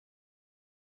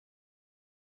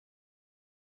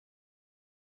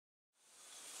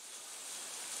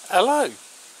Hello!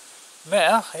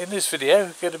 Now in this video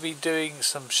we're going to be doing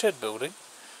some shed building.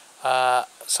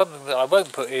 Something that I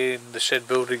won't put in the shed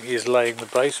building is laying the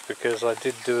base, because I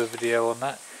did do a video on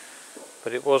that,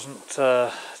 but it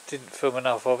didn't film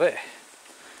enough of it.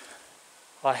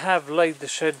 I have laid the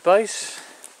shed base.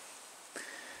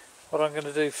 What I'm going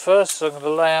to do first is I'm going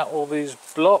to lay out all these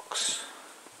blocks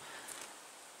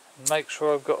and make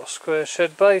sure I've got a square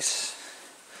shed base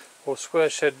or square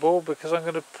shed wall, because I'm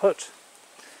going to put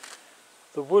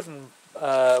the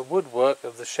woodwork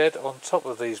of the shed on top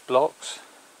of these blocks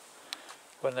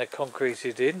when they're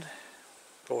concreted in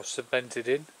or cemented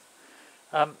in,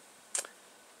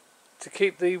 to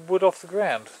keep the wood off the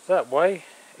ground. That way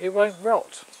it won't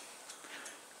rot.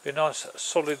 Be a nice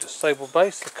solid stable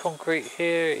base. The concrete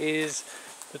here is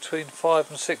between 5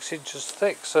 and 6 inches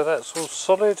thick, so that's all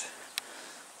solid.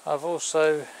 I've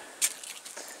also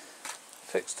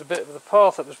fixed a bit of the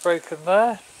path that was broken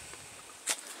there.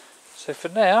 So for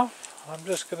now I'm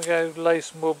just going to go lay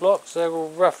some more blocks. They're all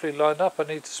roughly lined up. I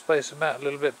need to space them out a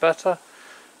little bit better.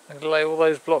 I'm going to lay all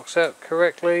those blocks out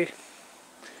correctly.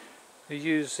 We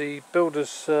use the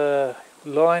builder's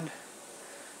line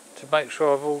to make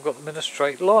sure I've all got them in a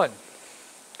straight line.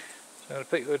 So I'm going to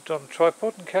put you on a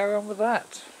tripod and carry on with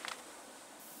that.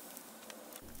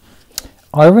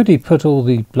 I already put all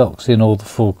the blocks in all the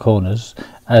four corners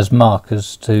as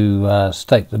markers to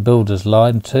stake the builder's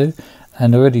line to,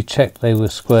 and already checked they were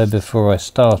square before I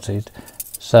started,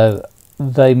 so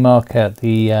they mark out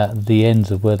the ends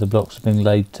of where the blocks are being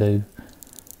laid to,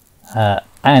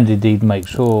 and indeed make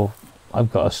sure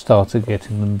I've got a start at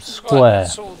getting them square. Right,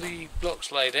 that's all the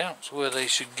blocks laid out where they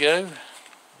should go,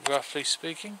 roughly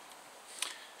speaking.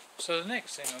 So the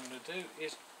next thing I'm going to do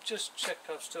is just check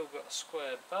I've still got a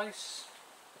square base.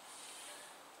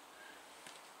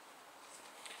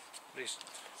 At least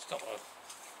it's not a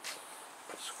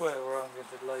square where I'm going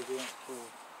to lay the actual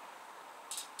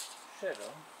shed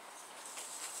on.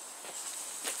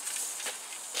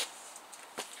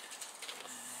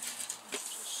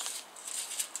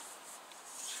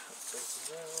 Just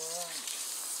there, alright.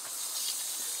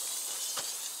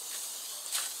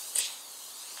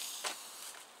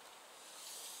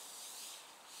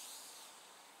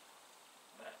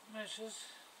 That measures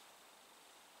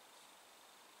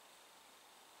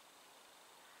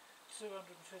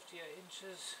 258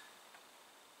 inches,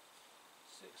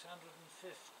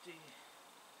 655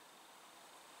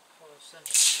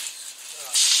 centimetres. Oh,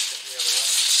 let's get the other one.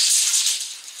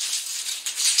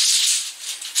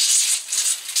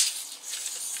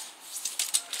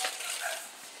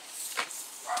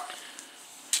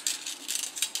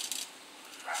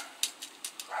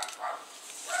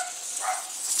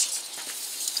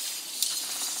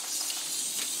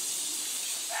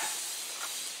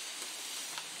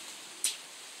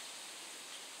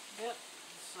 Yep,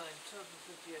 the same,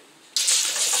 258 inches.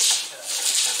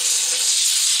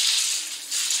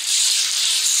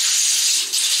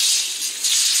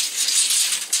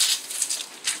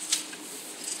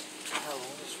 How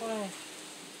long this way?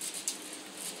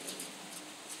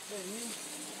 Ready?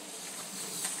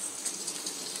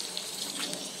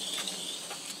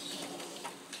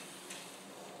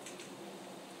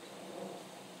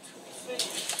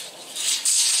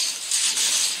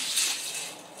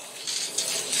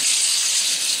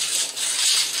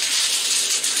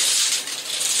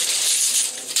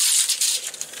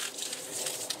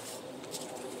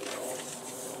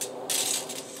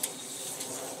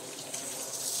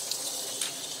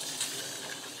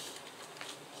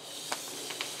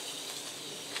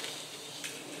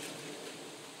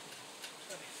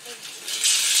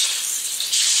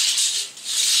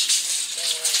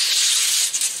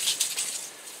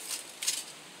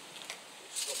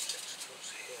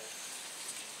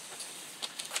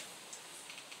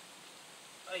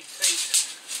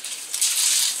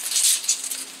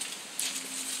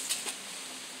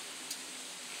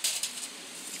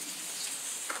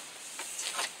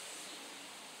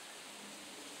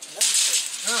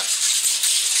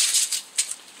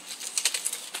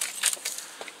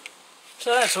 So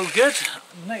that's all good.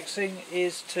 Next thing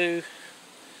is to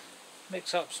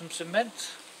mix up some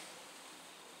cement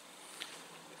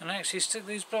and actually stick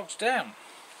these blocks down.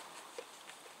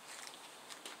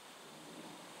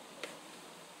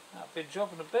 That'll be a job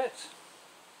in a bit.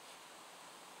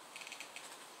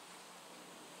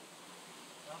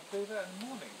 I'll do that in the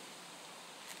morning.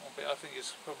 I think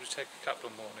it's probably take a couple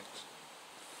of mornings.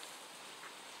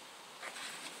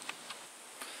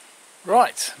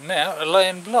 Right, now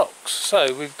laying blocks.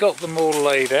 So we've got them all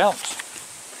laid out,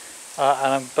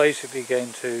 and I'm basically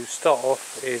going to start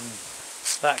off in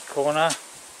that corner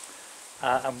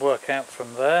and work out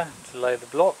from there to lay the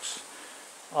blocks.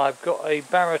 I've got a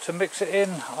barrow to mix it in,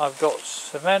 I've got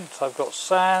cement, I've got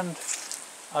sand,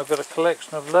 I've got a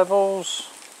collection of levels.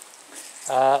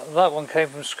 That one came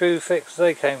from Screwfix,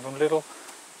 they came from Lidl,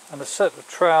 and a set of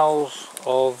trowels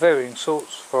of varying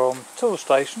sorts from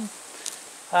Toolstation.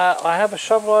 I have a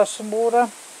shovel, I have some water,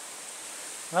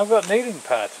 and I've got a kneading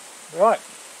pad. Right,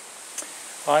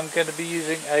 I'm going to be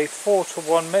using a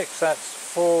 4-to-1 mix, that's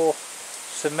 4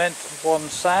 cement, 1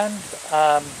 sand,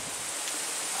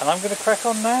 and I'm going to crack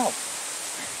on now.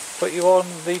 Put you on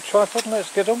the tripod and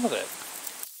let's get on with it.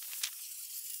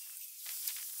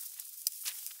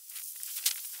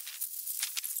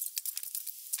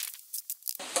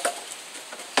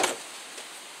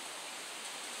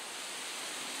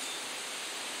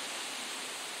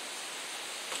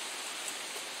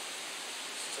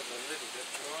 Still a little bit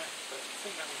dry, but I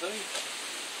think that'll do.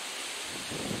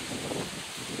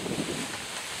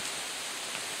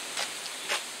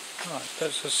 Right,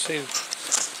 let's just see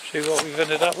what we've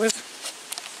ended up with.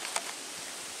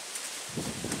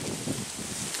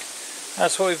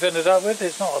 That's what we've ended up with.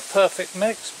 It's not a perfect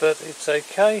mix, but it's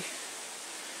okay.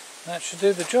 That should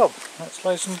do the job. Let's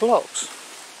lay some blocks.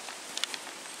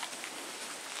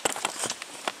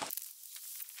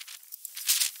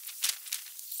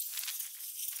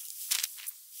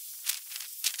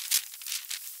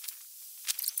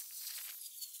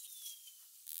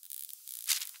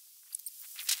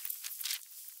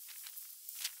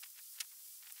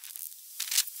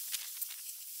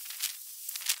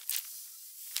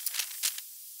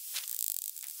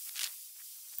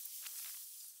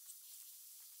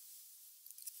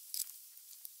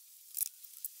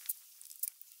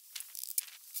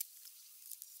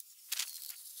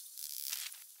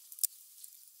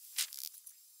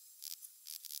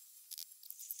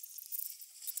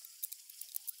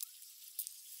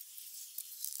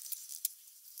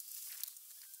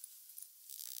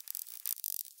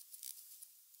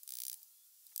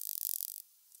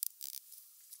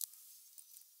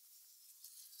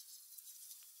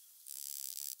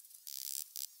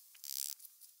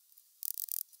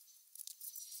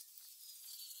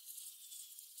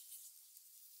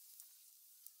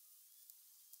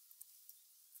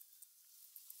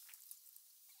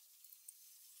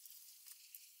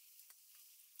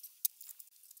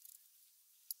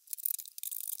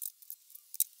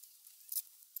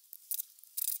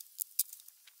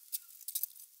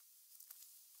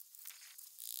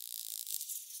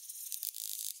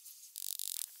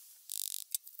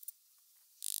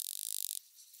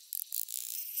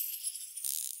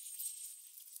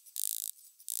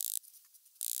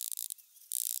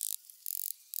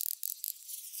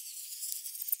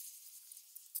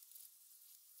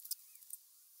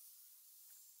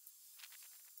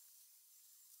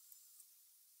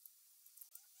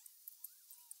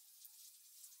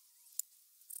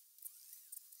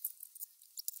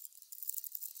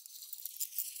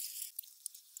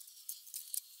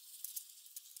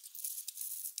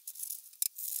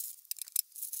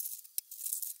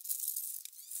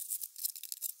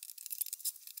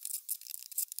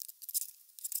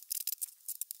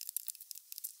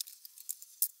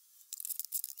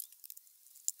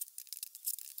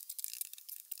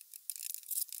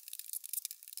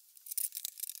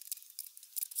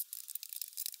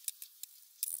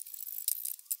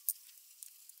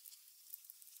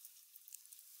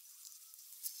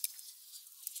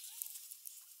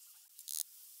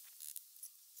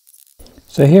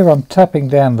 So here I'm tapping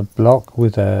down the block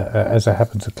with as it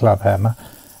happens, a club hammer,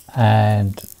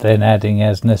 and then adding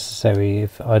as necessary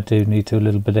if I do need to a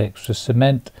little bit extra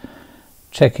cement,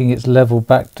 checking its level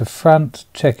back to front,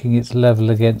 checking its level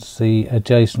against the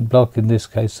adjacent block, in this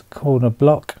case the corner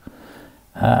block,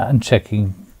 and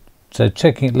checking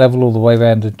it level all the way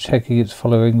around and checking it's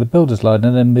following the builder's line,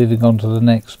 and then moving on to the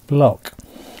next block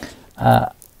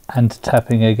and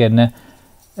tapping again. Now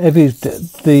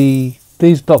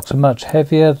these blocks are much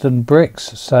heavier than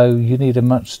bricks, so you need a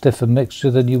much stiffer mixture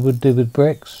than you would do with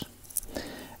bricks.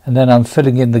 And then I'm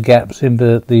filling in the gaps in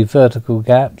the vertical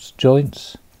gaps,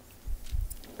 joints,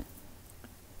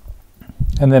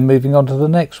 and then moving on to the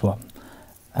next one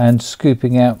and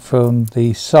scooping out from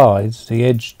the sides, the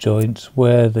edge joints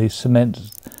where the cement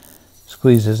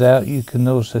squeezes out. You can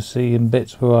also see in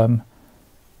bits where I'm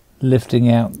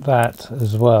lifting out that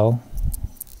as well,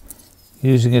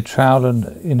 using a trowel and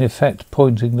in effect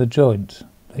pointing the joint.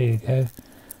 There you go.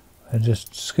 And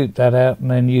just scoop that out and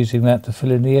then using that to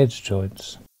fill in the edge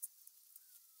joints.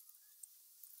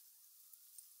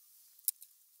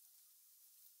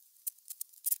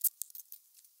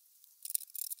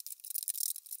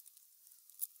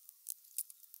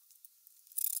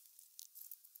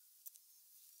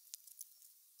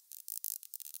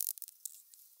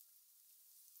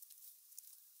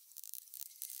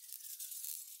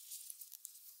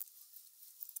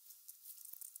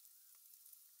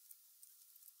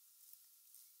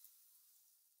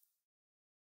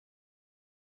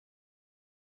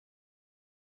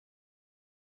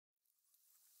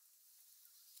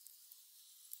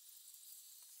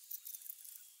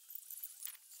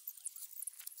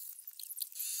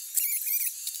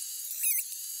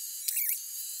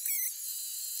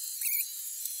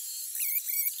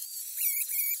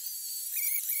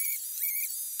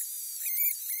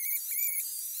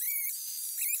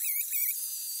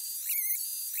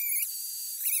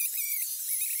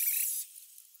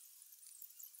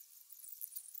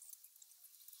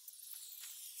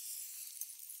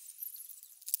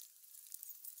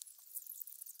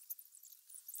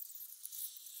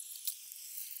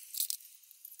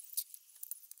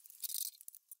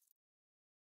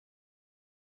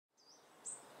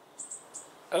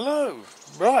 Hello,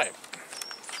 right.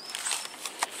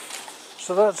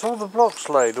 So that's all the blocks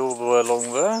laid all the way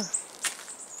along there.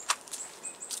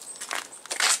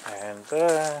 And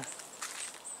there.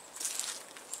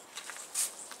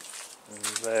 And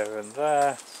there and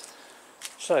there.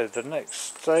 So the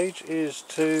next stage is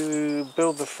to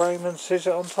build the frame and sit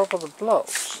it on top of the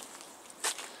blocks.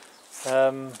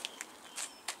 And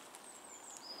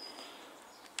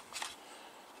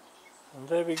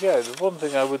there we go. The one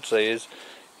thing I would say is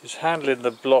handling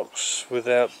the blocks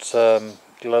without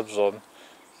gloves on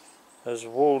has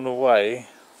worn away.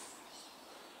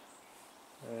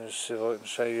 Let's see if I can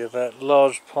show you that.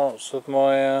 Large parts of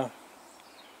my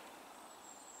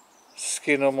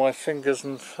skin on my fingers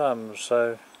and thumbs,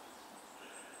 so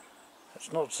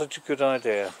it's not such a good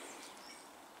idea.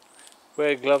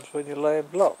 Wear gloves when you're laying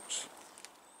blocks.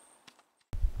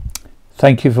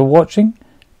 Thank you for watching.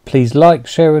 Please like,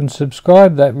 share and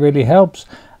subscribe, that really helps,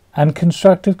 and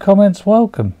constructive comments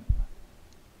welcome.